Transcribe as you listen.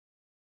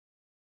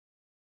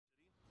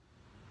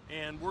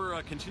And we're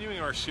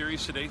continuing our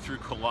series today through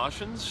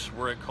Colossians.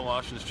 We're at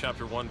Colossians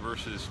chapter 1,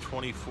 verses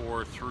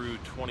 24 through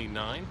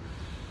 29.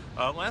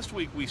 Last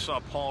week we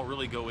saw Paul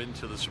really go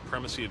into the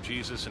supremacy of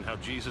Jesus and how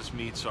Jesus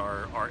meets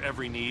our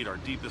every need, our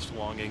deepest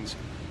longings.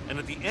 And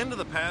at the end of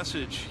the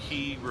passage,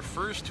 he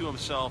refers to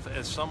himself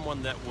as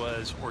someone that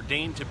was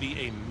ordained to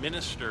be a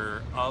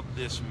minister of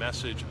this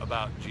message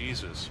about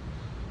Jesus.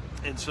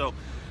 And so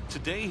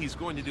today he's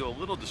going to do a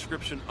little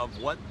description of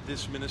what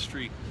this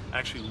ministry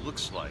actually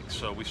looks like.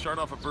 So we start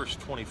off at verse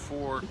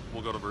 24,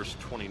 we'll go to verse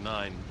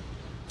 29.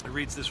 It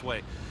reads this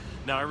way: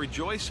 "Now I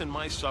rejoice in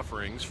my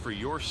sufferings for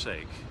your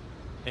sake,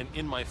 and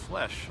in my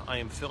flesh I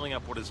am filling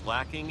up what is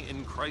lacking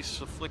in Christ's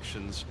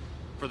afflictions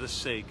for the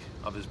sake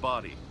of his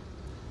body.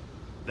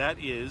 That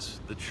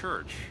is the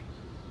church,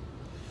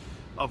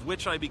 of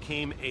which I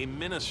became a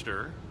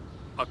minister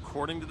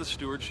according to the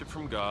stewardship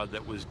from God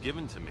that was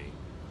given to me,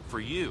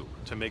 for you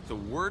to make the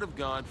word of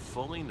God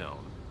fully known,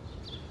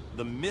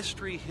 the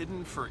mystery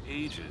hidden for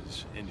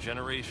ages and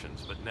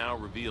generations, but now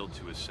revealed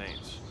to his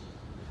saints.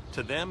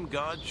 To them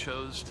God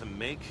chose to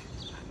make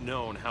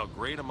known how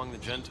great among the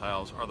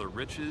Gentiles are the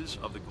riches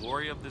of the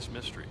glory of this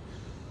mystery,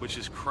 which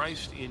is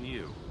Christ in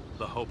you,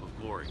 the hope of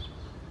glory.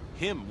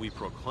 Him we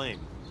proclaim,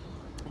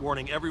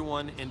 warning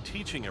everyone and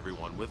teaching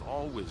everyone with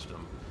all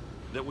wisdom,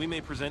 that we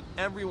may present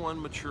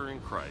everyone mature in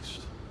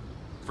Christ.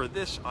 For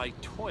this I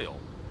toil,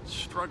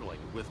 struggling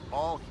with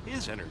all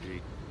his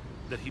energy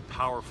that he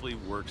powerfully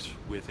works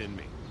within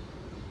me."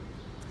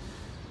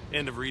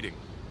 End of reading.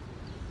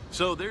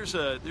 So there's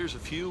a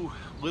few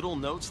little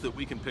notes that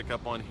we can pick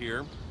up on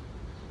here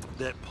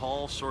that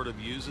Paul sort of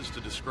uses to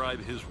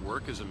describe his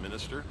work as a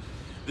minister.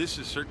 This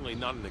is certainly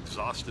not an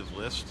exhaustive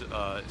list,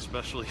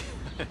 especially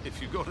if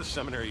you go to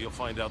seminary, you'll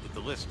find out that the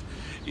list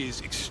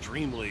is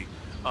extremely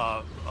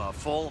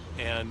full,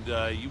 and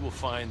you will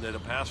find that a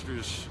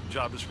pastor's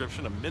job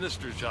description, a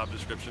minister's job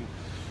description,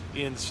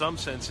 in some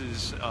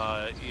senses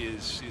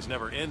is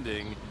never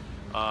ending,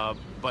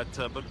 but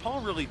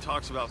Paul really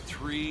talks about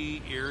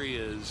three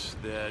areas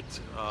that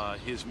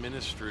his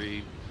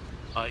ministry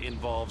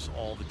involves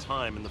all the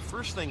time. And the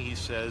first thing he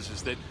says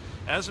is that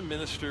as a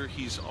minister,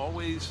 he's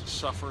always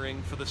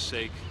suffering for the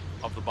sake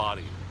of the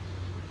body.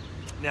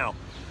 Now,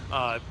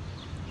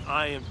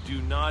 I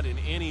do not in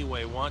any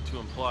way want to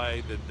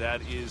imply that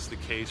that is the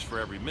case for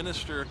every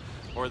minister,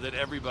 or that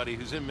everybody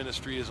who's in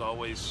ministry is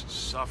always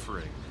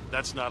suffering.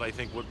 That's not, I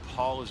think, what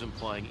Paul is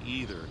implying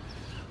either.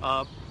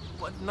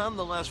 But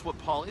nonetheless, what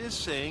Paul is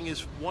saying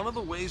is one of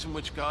the ways in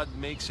which God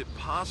makes it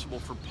possible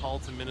for Paul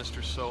to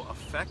minister so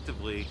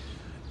effectively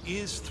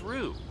is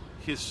through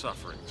his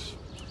sufferings.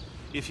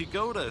 If you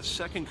go to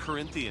 2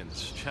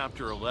 Corinthians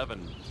chapter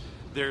 11,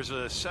 there's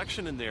a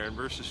section in there in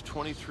verses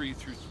 23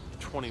 through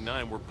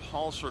 29 where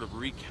Paul sort of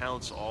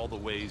recounts all the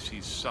ways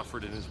he's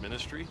suffered in his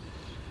ministry.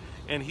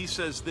 And he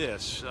says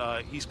this,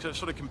 he's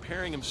sort of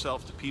comparing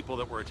himself to people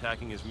that were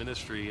attacking his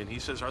ministry, and he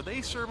says, "Are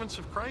they servants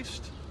of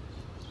Christ?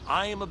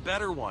 I am a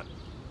better one."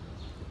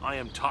 I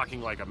am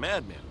talking like a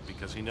madman,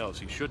 because he knows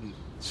he shouldn't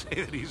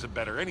say that he's a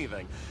better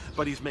anything,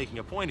 but he's making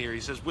a point here. He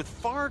says, "With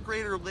far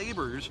greater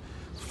labors,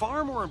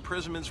 far more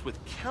imprisonments,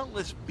 with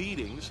countless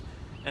beatings,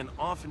 and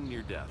often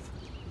near death.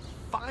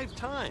 5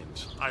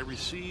 times I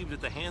received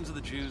at the hands of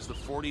the Jews the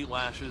 40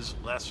 lashes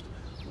less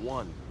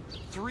one.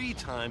 3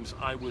 times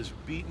I was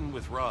beaten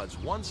with rods.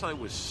 Once I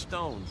was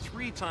stoned.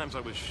 3 times I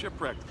was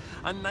shipwrecked.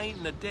 A night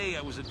and a day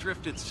I was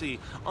adrift at sea,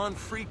 on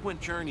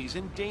frequent journeys,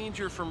 in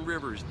danger from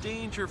rivers,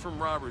 danger from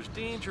robbers,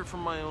 danger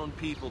from my own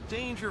people,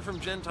 danger from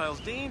Gentiles,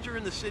 danger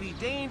in the city,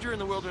 danger in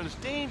the wilderness,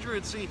 danger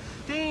at sea,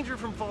 danger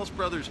from false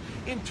brothers,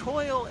 in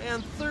toil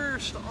and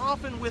thirst,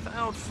 often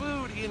without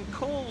food, in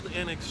cold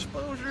and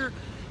exposure.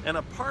 And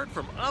apart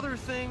from other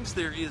things,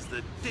 there is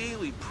the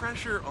daily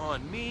pressure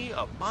on me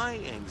of my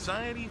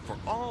anxiety for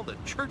all the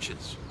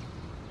churches.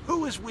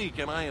 Who is weak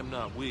and I am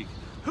not weak?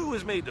 Who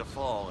is made to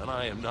fall and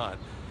I am not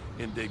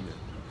indignant?"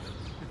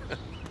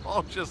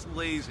 Paul just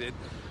lays it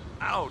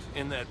out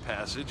in that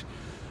passage.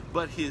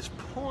 But his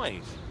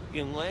point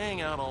in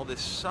laying out all this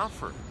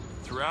suffering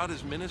throughout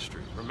his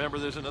ministry, remember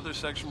there's another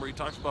section where he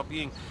talks about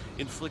being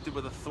inflicted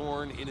with a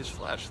thorn in his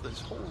flesh.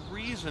 This whole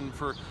reason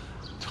for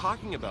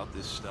talking about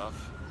this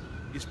stuff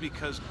is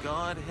because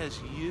God has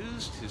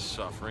used his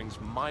sufferings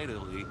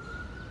mightily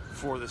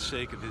for the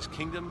sake of his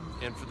kingdom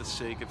and for the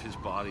sake of his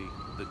body,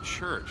 the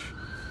church.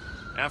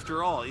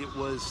 After all, it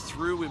was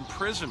through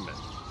imprisonment,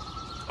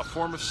 a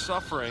form of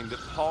suffering, that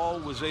Paul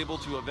was able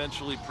to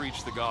eventually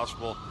preach the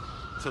gospel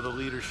to the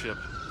leadership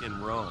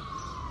in Rome.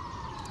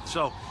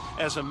 So,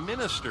 as a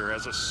minister,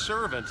 as a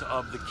servant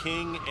of the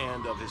king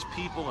and of his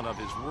people and of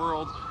his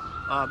world,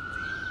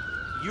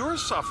 your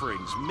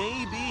sufferings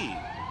may be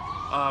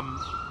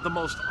the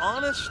most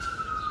honest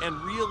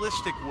and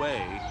realistic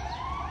way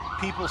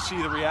people see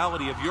the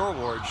reality of your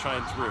Lord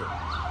shine through.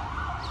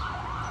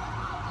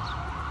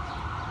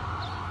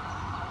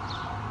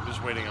 I'm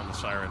just waiting on the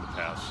siren to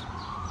pass.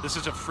 This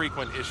is a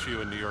frequent issue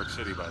in New York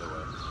City, by the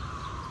way.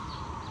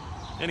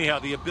 Anyhow,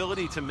 the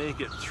ability to make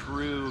it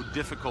through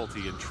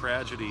difficulty and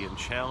tragedy and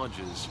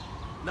challenges,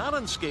 not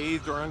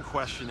unscathed or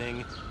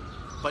unquestioning,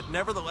 but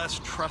nevertheless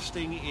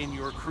trusting in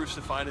your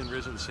crucified and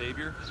risen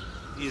Savior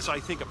is, I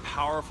think, a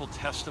powerful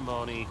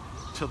testimony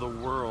to the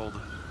world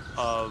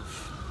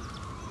of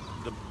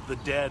the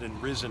dead and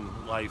risen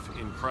life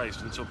in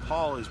Christ. And so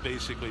Paul is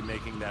basically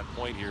making that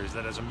point here, is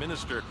that as a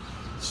minister,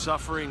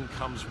 suffering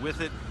comes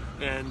with it,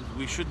 and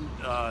we shouldn't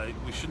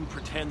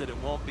pretend that it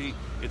won't be.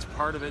 It's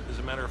part of it. As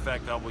a matter of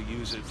fact, God will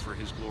use it for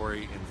his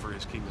glory and for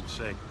his kingdom's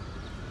sake.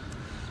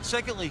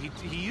 Secondly,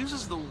 he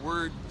uses the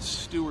word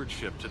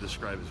stewardship to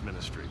describe his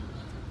ministry.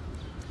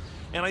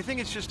 And I think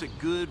it's just a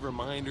good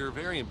reminder,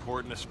 very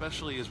important,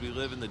 especially as we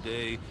live in the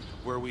day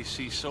where we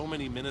see so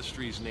many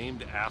ministries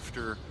named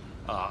after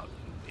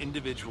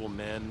individual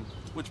men,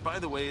 which, by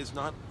the way, is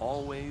not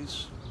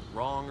always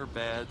wrong or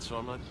bad, so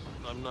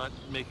I'm not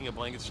making a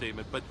blanket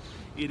statement, but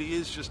it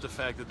is just a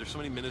fact that there's so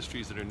many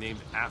ministries that are named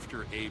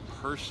after a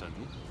person.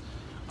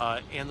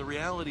 And the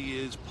reality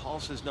is, Paul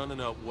says,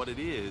 no, what it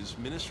is,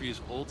 ministry is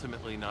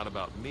ultimately not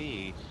about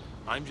me.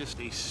 I'm just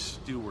a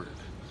steward.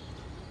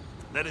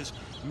 That is,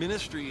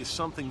 ministry is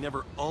something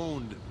never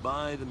owned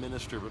by the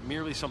minister, but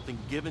merely something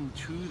given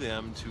to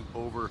them to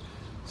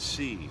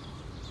oversee.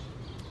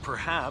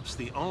 Perhaps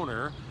the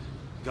owner,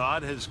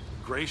 God has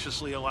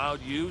graciously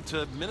allowed you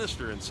to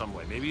minister in some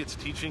way. Maybe it's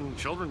teaching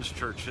children's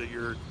church at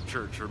your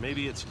church, or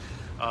maybe it's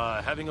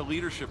having a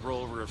leadership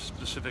role over a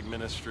specific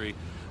ministry,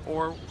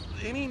 or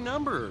any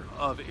number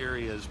of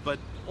areas. But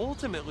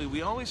ultimately,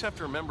 we always have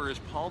to remember, as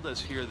Paul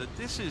does here, that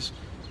this is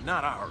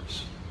not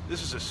ours.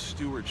 This is a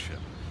stewardship.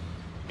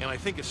 And I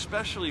think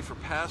especially for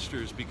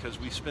pastors, because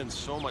we spend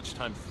so much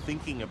time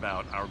thinking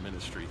about our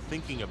ministry,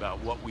 thinking about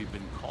what we've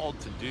been called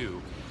to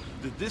do,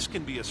 that this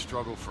can be a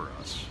struggle for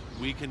us.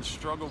 We can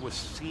struggle with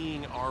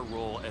seeing our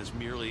role as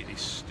merely a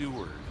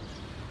steward.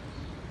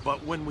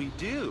 But when we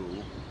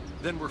do,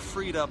 then we're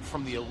freed up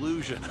from the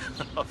illusion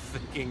of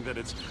thinking that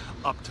it's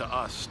up to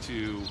us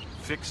to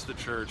fix the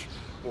church,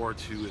 or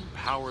to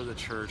empower the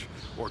church,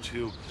 or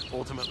to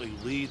ultimately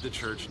lead the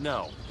church.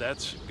 No,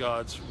 that's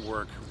God's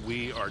work.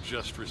 We are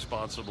just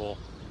responsible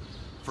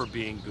for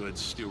being good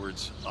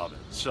stewards of it.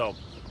 So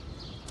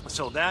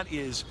that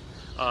is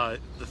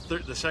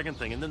the second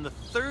thing. And then the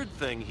third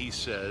thing he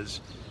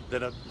says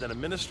that a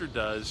minister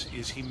does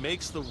is he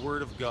makes the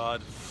word of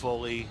God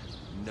fully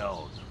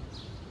known.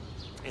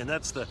 And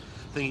that's the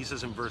thing he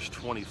says in verse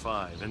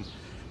 25.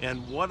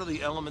 And what are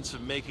the elements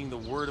of making the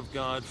word of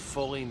God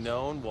fully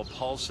known? Well,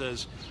 Paul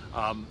says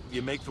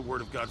you make the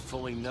word of God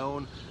fully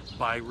known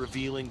by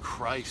revealing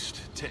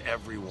Christ to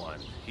everyone.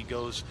 He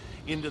goes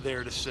into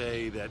there to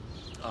say that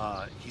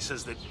he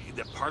says that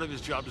part of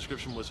his job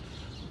description was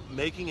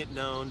making it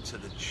known to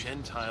the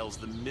Gentiles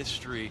the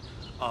mystery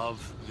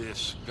of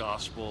this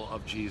gospel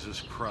of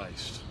Jesus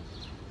Christ.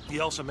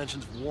 He also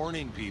mentions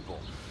warning people.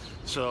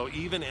 So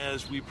even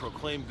as we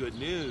proclaim good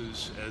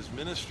news as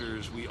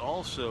ministers, we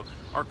also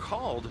are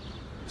called,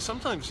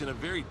 sometimes in a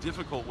very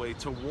difficult way,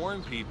 to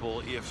warn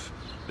people if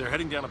they're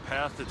heading down a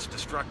path that's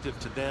destructive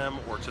to them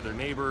or to their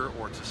neighbor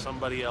or to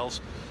somebody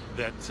else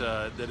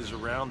that is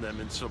around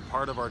them. And so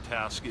part of our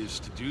task is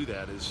to do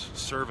that as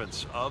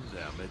servants of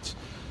them.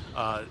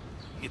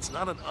 It's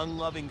not an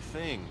unloving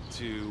thing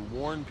to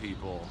warn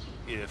people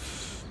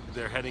if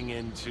they're heading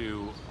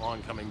into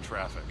oncoming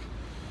traffic.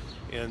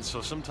 And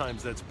so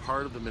sometimes that's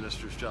part of the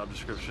minister's job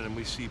description, and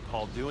we see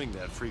Paul doing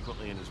that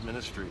frequently in his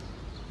ministry.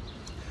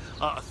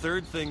 A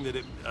third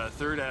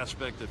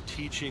aspect of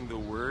teaching the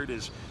word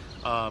is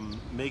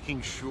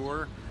making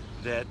sure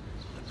that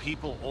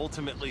people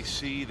ultimately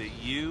see that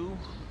you,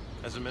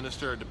 as a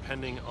minister, are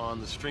depending on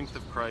the strength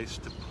of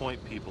Christ to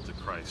point people to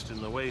Christ.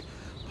 And the way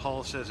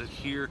Paul says it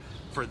here,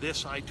 for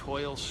this I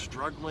toil,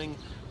 struggling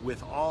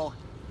with all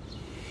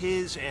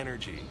his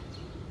energy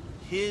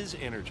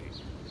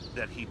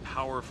that he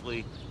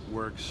powerfully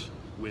works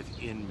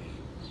within me.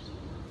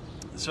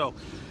 So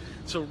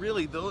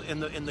really, though,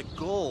 and the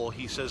goal,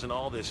 he says in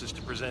all this, is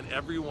to present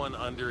everyone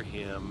under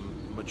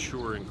him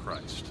mature in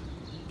Christ.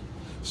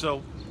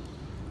 So,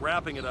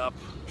 wrapping it up,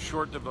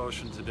 short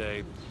devotion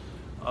today.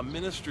 A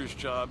minister's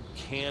job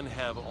can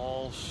have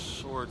all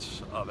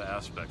sorts of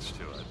aspects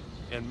to it.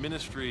 And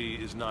ministry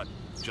is not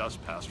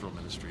just pastoral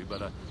ministry,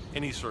 but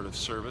any sort of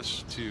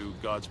service to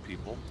God's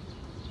people.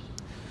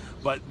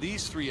 But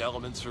these three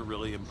elements are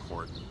really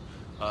important.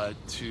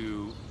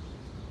 To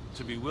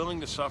be willing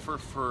to suffer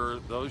for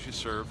those you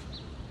serve,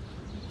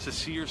 to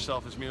see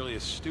yourself as merely a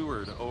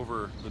steward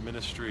over the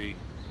ministry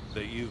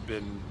that you've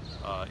been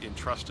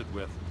entrusted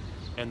with,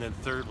 and then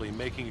thirdly,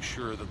 making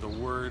sure that the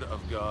Word of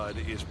God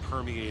is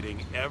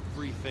permeating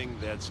everything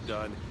that's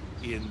done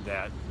in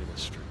that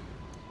ministry.